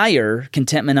desire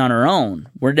contentment on our own,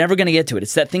 we're never going to get to it.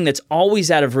 It's that thing that's always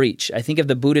out of reach. I think of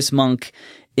the Buddhist monk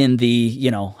in the,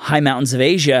 high mountains of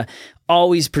Asia,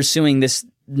 always pursuing this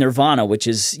nirvana, which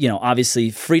is, obviously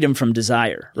freedom from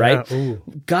desire, right?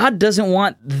 God doesn't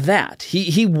want that.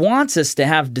 He wants us to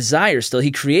have desire still.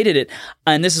 He created it.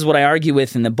 And this is what I argue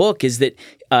with in the book, is that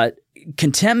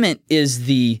contentment is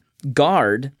the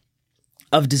guard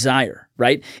of desire,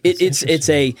 right? It's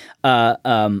a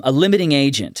limiting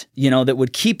agent, that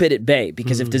would keep it at bay.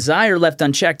 Because if desire left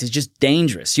unchecked is just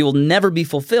dangerous, you will never be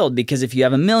fulfilled. Because if you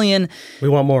have 1 million, we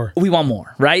want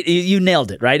more, right? You nailed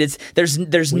it, right?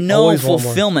 There's no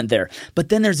fulfillment there. But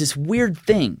then there's this weird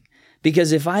thing,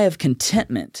 because if I have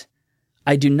contentment,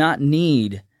 I do not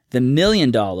need the $1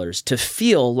 million to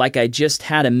feel like I just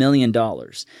had $1 million,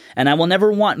 and I will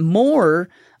never want more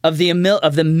of the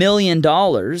 $1 million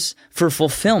for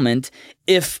fulfillment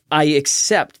if I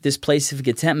accept this place of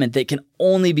contentment that can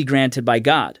only be granted by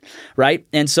God, right?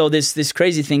 And so this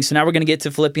crazy thing. So now we're going to get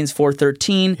to Philippians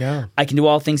 4:13. Yeah. I can do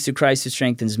all things through Christ who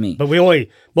strengthens me. But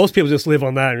most people just live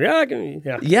on that.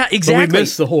 Yeah, exactly. But we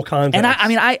miss the whole context.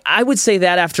 And I would say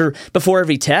that before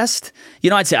every test,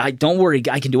 I'd say, don't worry,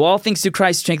 I can do all things through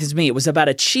Christ who strengthens me. It was about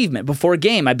achievement. Before a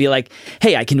game, I'd be like,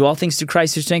 hey, I can do all things through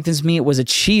Christ who strengthens me. It was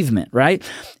achievement, right?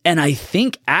 And I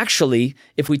think actually,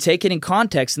 if we take it in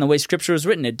context and the way Scripture was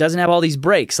written, it doesn't have all these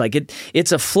breaks. Like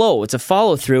it's a flow, it's a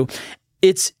follow through.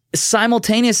 It's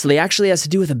simultaneously actually has to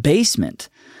do with abasement.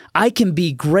 I can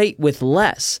be great with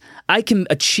less. I can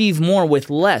achieve more with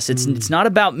less. It's not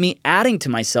about me adding to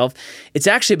myself. It's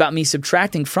actually about me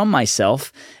subtracting from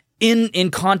myself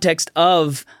in context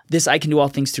of this. I can do all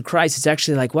things through Christ. It's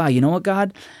actually like, wow, you know what,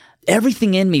 God?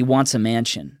 Everything in me wants a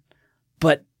mansion,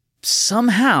 but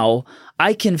somehow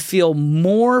I can feel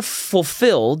more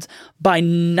fulfilled by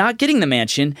not getting the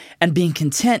mansion and being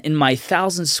content in my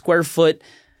 1,000 square foot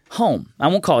home. I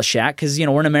won't call it shack because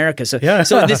we're in America. So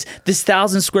this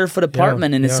 1,000 square foot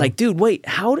apartment, and it's like, dude, wait,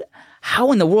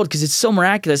 how in the world? Because it's so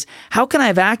miraculous. How can I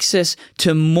have access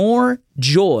to more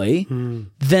joy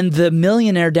than the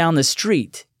millionaire down the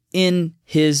street in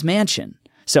his mansion?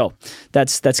 So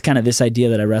that's kind of this idea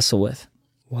that I wrestle with.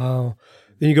 Wow.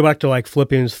 Then you go back to like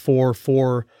Philippians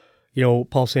 4:4,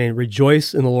 Paul saying,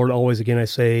 rejoice in the Lord always. Again, I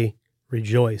say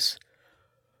rejoice.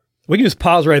 We can just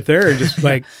pause right there and just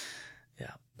like,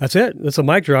 yeah, that's it. That's a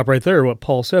mic drop right there, what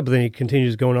Paul said. But then he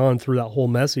continues going on through that whole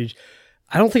message.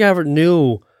 I don't think I ever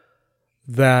knew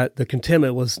that the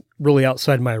contentment was really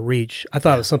outside my reach. I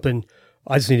thought it was something,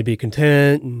 I just need to be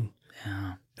content. And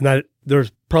that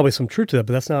there's probably some truth to that,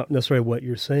 but that's not necessarily what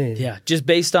you're saying. Yeah, just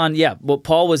based on what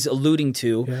Paul was alluding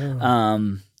to,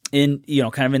 in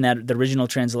kind of in that the original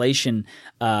translation,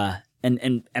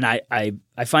 and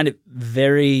I find it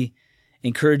very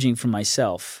encouraging for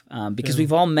myself because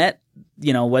we've all met,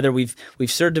 whether we've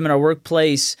served him in our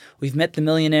workplace, we've met the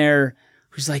millionaire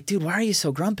who's like, dude, why are you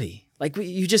so grumpy? Like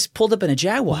you just pulled up in a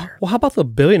Jaguar. Well, how about the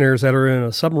billionaires that are in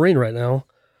a submarine right now?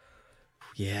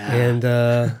 Yeah, and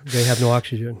they have no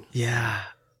oxygen. Yeah.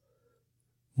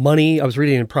 Money, I was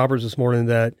reading in Proverbs this morning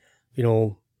that,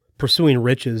 pursuing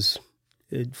riches,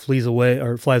 it flies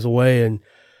away, and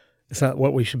it's not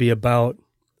what we should be about,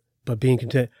 but being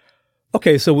content.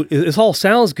 Okay, so this all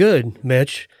sounds good,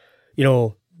 Mitch.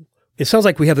 It sounds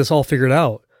like we have this all figured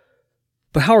out.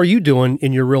 But how are you doing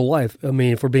in your real life? I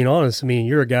mean, if we're being honest,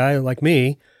 you're a guy like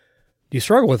me. Do you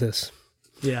struggle with this?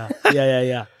 Yeah.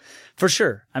 For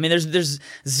sure. There's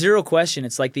zero question.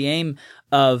 It's like the aim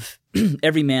of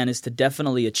every man is to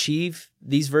definitely achieve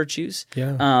these virtues.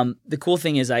 Yeah. The cool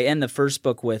thing is I end the first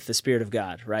book with the Spirit of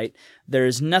God, right? There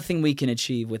is nothing we can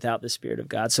achieve without the Spirit of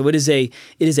God. So it is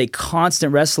a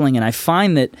constant wrestling, and I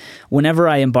find that whenever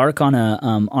I embark on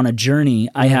a journey,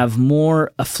 I have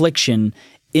more affliction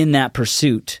in that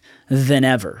pursuit than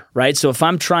ever, right? So if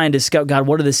I'm trying to scout, God,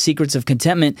 what are the secrets of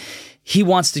contentment? He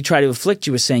wants to try to afflict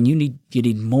you with saying, you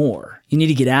need more. You need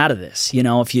to get out of this.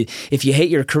 If you hate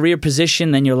your career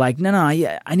position, then you're like, no,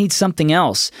 I need something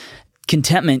else.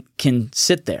 Contentment can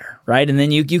sit there, right? And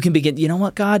then you can begin, you know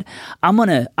what, God, I'm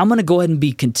gonna go ahead and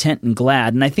be content and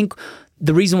glad. And I think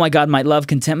the reason why God might love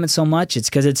contentment so much, it's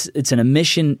because it's an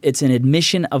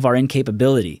admission of our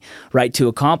incapability, right, to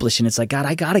accomplish. And it's like, God,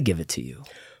 I gotta give it to you.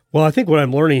 Well, I think what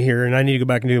I'm learning here, and I need to go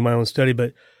back and do my own study,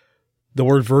 but the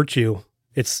word virtue,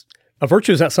 a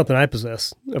virtue is not something I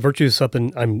possess. A virtue is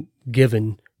something I'm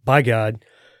given by God.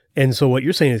 And so what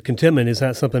you're saying is contentment is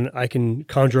not something I can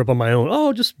conjure up on my own.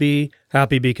 Oh, just be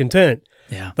happy, be content.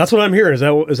 Yeah. That's what I'm hearing. Is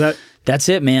that? That's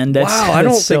it, man. I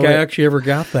don't think I actually ever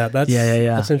got that. That's,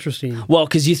 yeah. That's interesting. Well,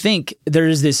 because you think there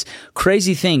is this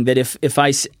crazy thing that if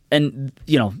I, and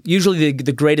usually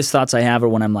the greatest thoughts I have are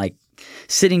when I'm like,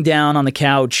 sitting down on the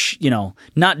couch,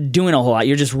 not doing a whole lot.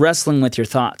 You're just wrestling with your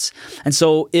thoughts. And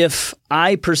so if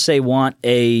I per se want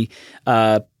a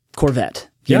Corvette,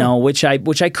 which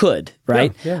I could,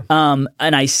 right? Yeah.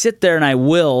 And I sit there and I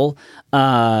will,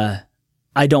 I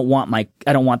don't want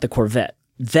the Corvette.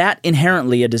 That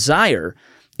inherently a desire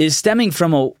is stemming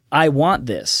from I want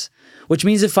this. Which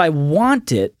means if I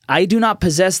want it, I do not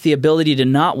possess the ability to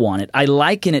not want it. I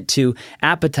liken it to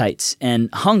appetites and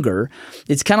hunger.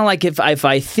 It's kind of like if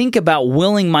I think about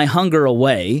willing my hunger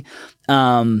away.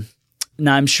 Now,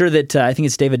 I'm sure that I think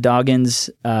it's David Goggins.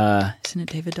 Isn't it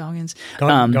David Goggins?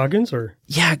 Goggins or?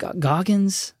 Yeah,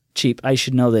 Goggins. Cheap. I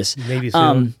should know this. Maybe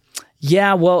so.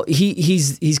 Yeah, well,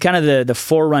 he's kind of the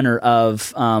forerunner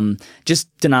of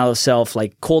just denial of self,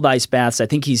 like cold ice baths. I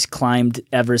think he's climbed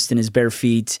Everest in his bare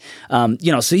feet.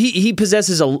 So he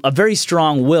possesses a very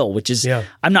strong will, which is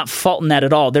I'm not faulting that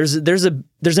at all. There's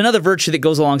another virtue that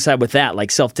goes alongside with that,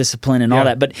 like self-discipline and all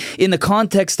that. But in the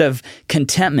context of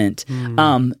contentment,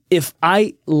 if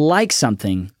I like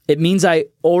something, it means I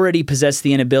already possess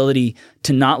the inability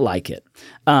to not like it.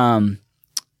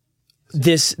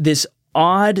 This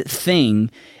odd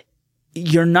thing,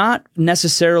 you're not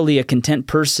necessarily a content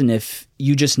person if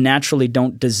you just naturally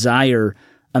don't desire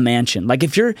a mansion. Like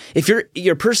if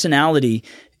your personality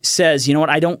says, you know what,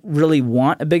 I don't really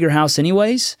want a bigger house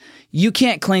anyways, you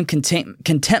can't claim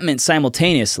contentment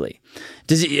simultaneously.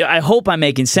 I hope I'm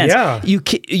making sense. Yeah.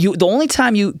 The only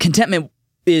time contentment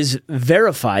is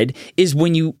verified is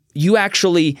when you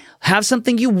actually have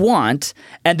something you want,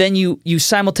 and then you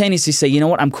simultaneously say, you know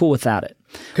what, I'm cool without it.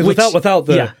 Because without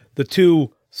the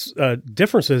two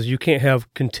differences, you can't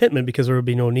have contentment because there would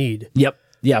be no need. Yep.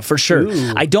 Yeah, for sure.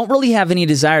 Ooh. I don't really have any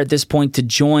desire at this point to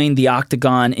join the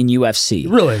octagon in UFC.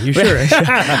 Really? You sure?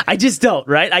 I just don't,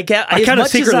 right? I kind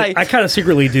of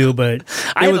secretly do, but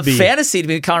I have a fantasy to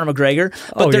be Conor McGregor,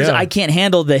 but I can't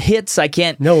handle the hits. I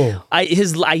can't. No. I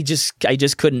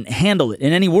just couldn't handle it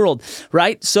in any world,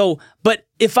 right? So, but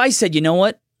if I said, you know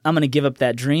what, I'm going to give up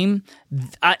that dream,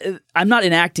 I'm not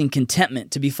enacting contentment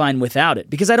to be fine without it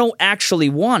because I don't actually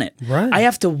want it. Right. I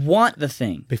have to want the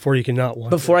thing. Before you cannot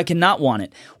want Before I cannot want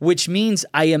it, which means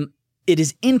it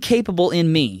is incapable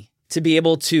in me to be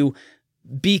able to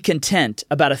be content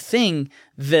about a thing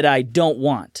that I don't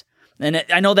want. And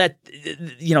I know that,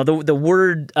 the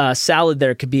word salad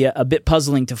there could be a bit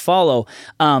puzzling to follow.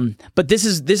 But this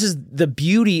is the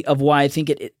beauty of why I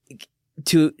think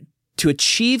to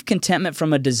achieve contentment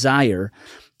from a desire,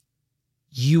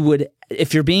 you would,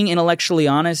 if you're being intellectually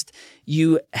honest,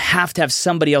 you have to have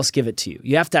somebody else give it to you.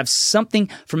 You have to have something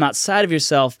from outside of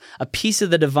yourself, a piece of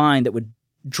the divine that would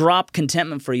drop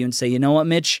contentment for you and say, you know what,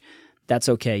 Mitch, that's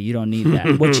okay. You don't need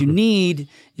that. What you need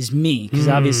is me. Because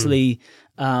obviously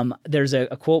there's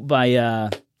a quote by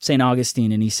St.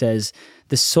 Augustine, and he says,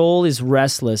 the soul is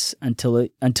restless until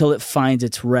it finds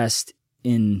its rest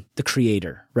in the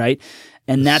Creator, right?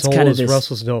 And that's kind of this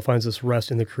restless until it finds its rest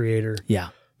in the Creator. Yeah,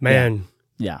 man.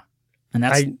 Yeah, and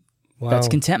that's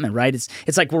contentment, right? It's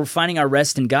like we're finding our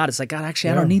rest in God. It's like, God,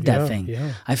 actually, I don't need that thing.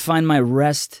 Yeah. I find my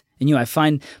rest in you. I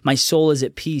find my soul is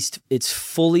at peace. It's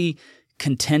fully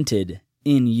contented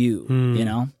in you. You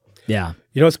know? Yeah.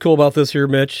 You know what's cool about this here,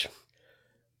 Mitch?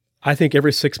 I think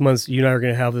every 6 months you and I are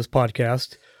going to have this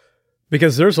podcast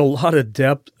because there's a lot of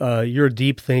depth. You're a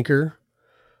deep thinker.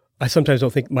 I sometimes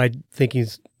don't think my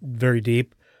thinking's very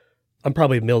deep. I'm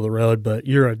probably middle of the road, but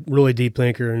you're a really deep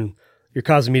thinker, and you're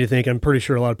causing me to think. I'm pretty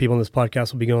sure a lot of people on this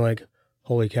podcast will be going like,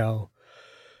 holy cow.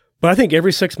 But I think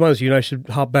every 6 months you and I should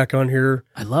hop back on here.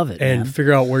 I love it, and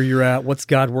figure out where you're at. What's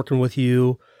God working with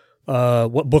you?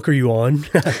 What book are you on?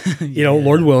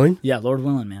 Lord willing. Yeah, Lord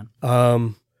willing, man.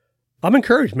 I'm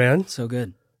encouraged, man. So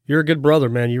good. You're a good brother,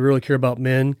 man. You really care about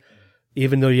men,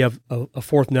 even though you have a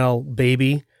fourth now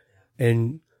baby,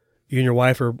 and you and your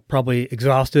wife are probably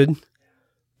exhausted,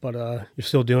 but you're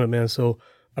still doing it, man. So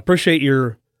I appreciate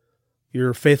your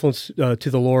faithfulness to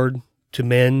the Lord, to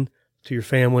men, to your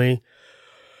family.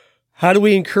 How do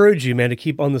we encourage you, man, to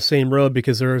keep on the same road?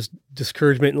 Because there's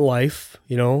discouragement in life.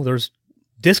 There's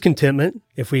discontentment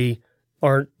if we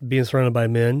aren't being surrounded by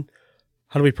men.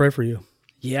 How do we pray for you?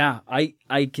 Yeah, I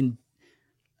think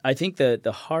that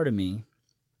the heart of me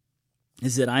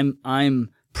is that I'm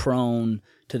prone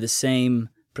to the same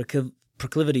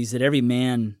proclivities that every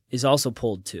man is also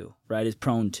pulled to, right? Is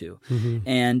prone to. Mm-hmm.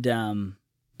 And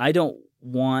I don't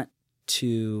want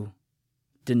to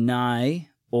deny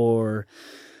or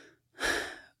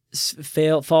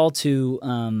fall to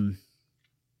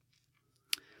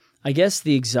I guess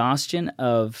the exhaustion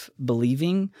of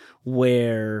believing,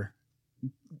 where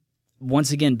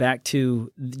once again back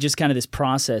to just kind of this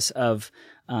process of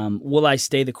will I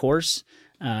stay the course?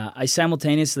 I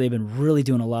simultaneously have been really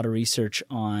doing a lot of research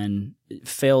on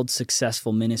failed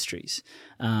successful ministries.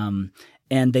 And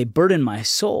they burden my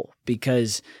soul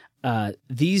because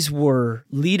these were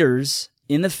leaders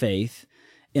in the faith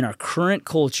in our current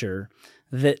culture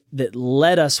that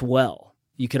led us well.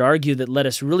 You could argue that led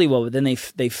us really well, but then they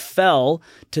fell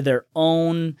to their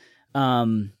own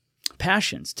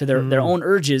passions, to their own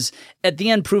urges, at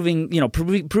the end proving at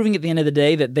the end of the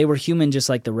day that they were human just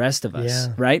like the rest of us,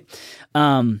 right?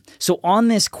 So on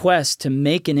this quest to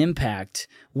make an impact,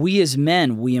 we as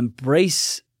men, we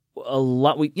embrace a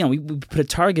lot. We put a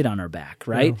target on our back,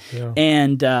 right?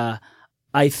 And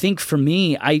I think for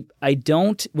me, I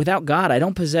don't, without God, I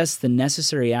don't possess the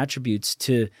necessary attributes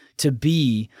to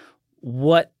be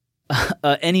what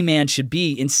any man should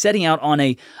be in setting out on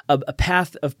a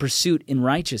path of pursuit in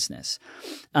righteousness.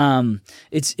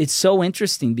 It's so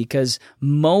interesting because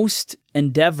most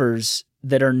endeavors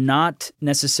that are not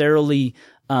necessarily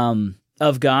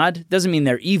of God, doesn't mean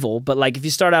they're evil, but like if you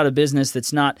start out a business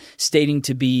that's not stating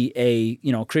to be a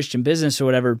Christian business or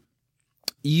whatever,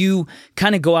 you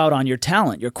kind of go out on your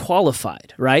talent. You're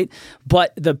qualified, right?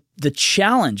 But the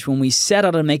challenge when we set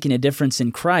out on making a difference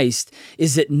in Christ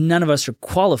is that none of us are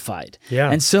qualified.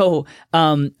 Yeah. And so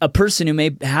a person who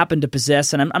may happen to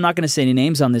possess, and I'm not going to say any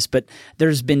names on this, but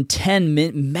there's been 10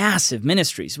 massive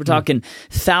ministries. We're talking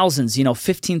thousands,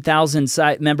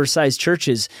 15,000 member-sized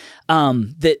churches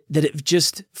that have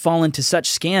just fallen to such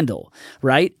scandal,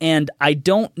 right? And I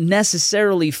don't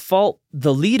necessarily fault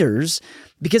the leaders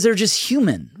because they're just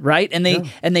human, right? And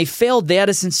they failed. They had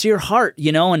a sincere heart,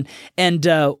 and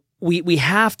we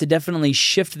have to definitely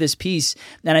shift this piece.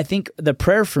 And I think the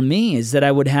prayer for me is that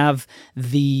I would have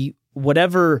the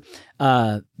whatever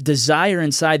desire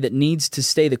inside that needs to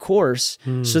stay the course,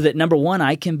 so that number one,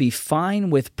 I can be fine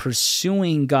with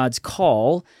pursuing God's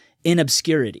call in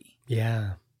obscurity.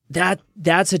 Yeah.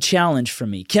 That's a challenge for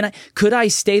me. Could I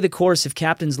stay the course if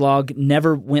Captain's Log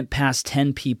never went past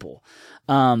 10 people?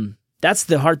 That's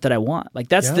the heart that I want. Like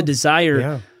that's the desire.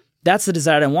 Yeah. That's the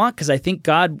desire I want, because I think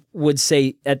God would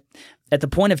say at the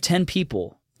point of 10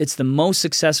 people, it's the most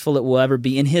successful it will ever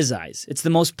be in His eyes. It's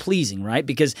the most pleasing, right?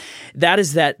 Because that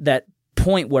is that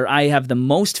point where I have the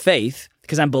most faith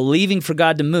because I'm believing for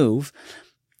God to move,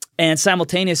 and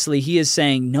simultaneously He is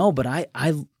saying, no, but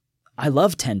I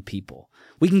love 10 people.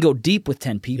 We can go deep with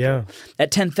 10 people. Yeah.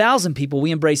 At 10,000 people, we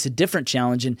embrace a different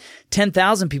challenge, and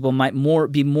 10,000 people might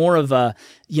be more of a,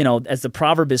 as the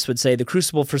proverbist would say, the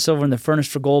crucible for silver and the furnace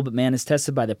for gold, but man is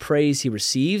tested by the praise he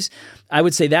receives. I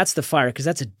would say that's the fire, because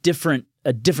that's a different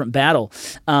battle.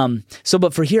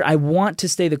 But for here, I want to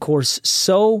stay the course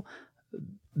so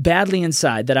badly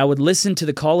inside that I would listen to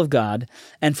the call of God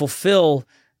and fulfill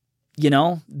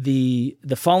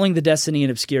the following the destiny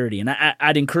in obscurity. And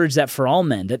I'd encourage that for all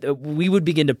men, that we would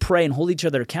begin to pray and hold each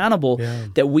other accountable,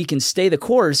 that we can stay the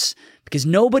course, because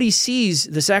nobody sees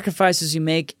the sacrifices we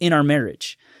make in our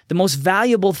marriage. The most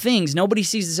valuable things, nobody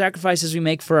sees the sacrifices we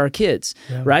make for our kids,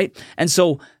 right? And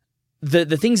so the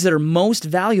things that are most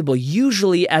valuable,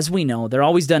 usually, as we know, they're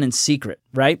always done in secret,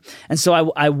 right? And so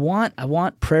I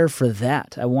want prayer for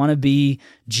that. I want to be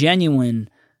genuine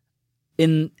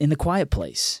in the quiet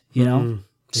place,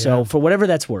 So for whatever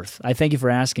that's worth, I thank you for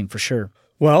asking, for sure.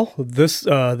 Well,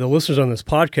 the listeners on this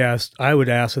podcast, I would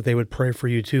ask that they would pray for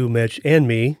you too, Mitch, and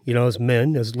me, as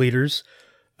men, as leaders,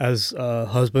 as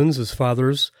husbands, as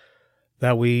fathers,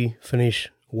 that we finish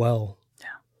well. Yeah.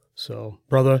 So,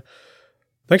 brother,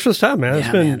 thanks for this time, man. It's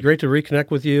been great to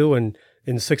reconnect with you. And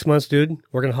in 6 months, dude,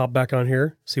 we're going to hop back on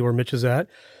here, see where Mitch is at.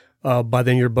 By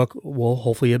then, your book will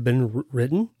hopefully have been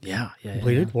written,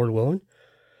 completed, Lord willing.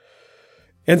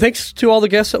 And thanks to all the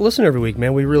guests that listen every week,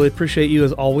 man. We really appreciate you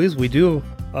as always. We do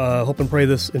hope and pray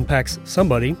this impacts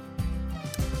somebody,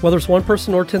 whether it's one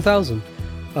person or 10,000.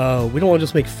 We don't want to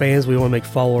just make fans. We want to make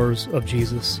followers of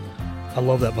Jesus. I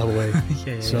love that, by the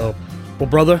way. So, well,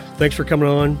 brother, thanks for coming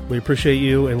on. We appreciate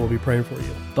you, and we'll be praying for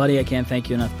you. Buddy, I can't thank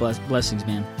you enough. Blessings,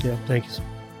 man. Yeah, thank you.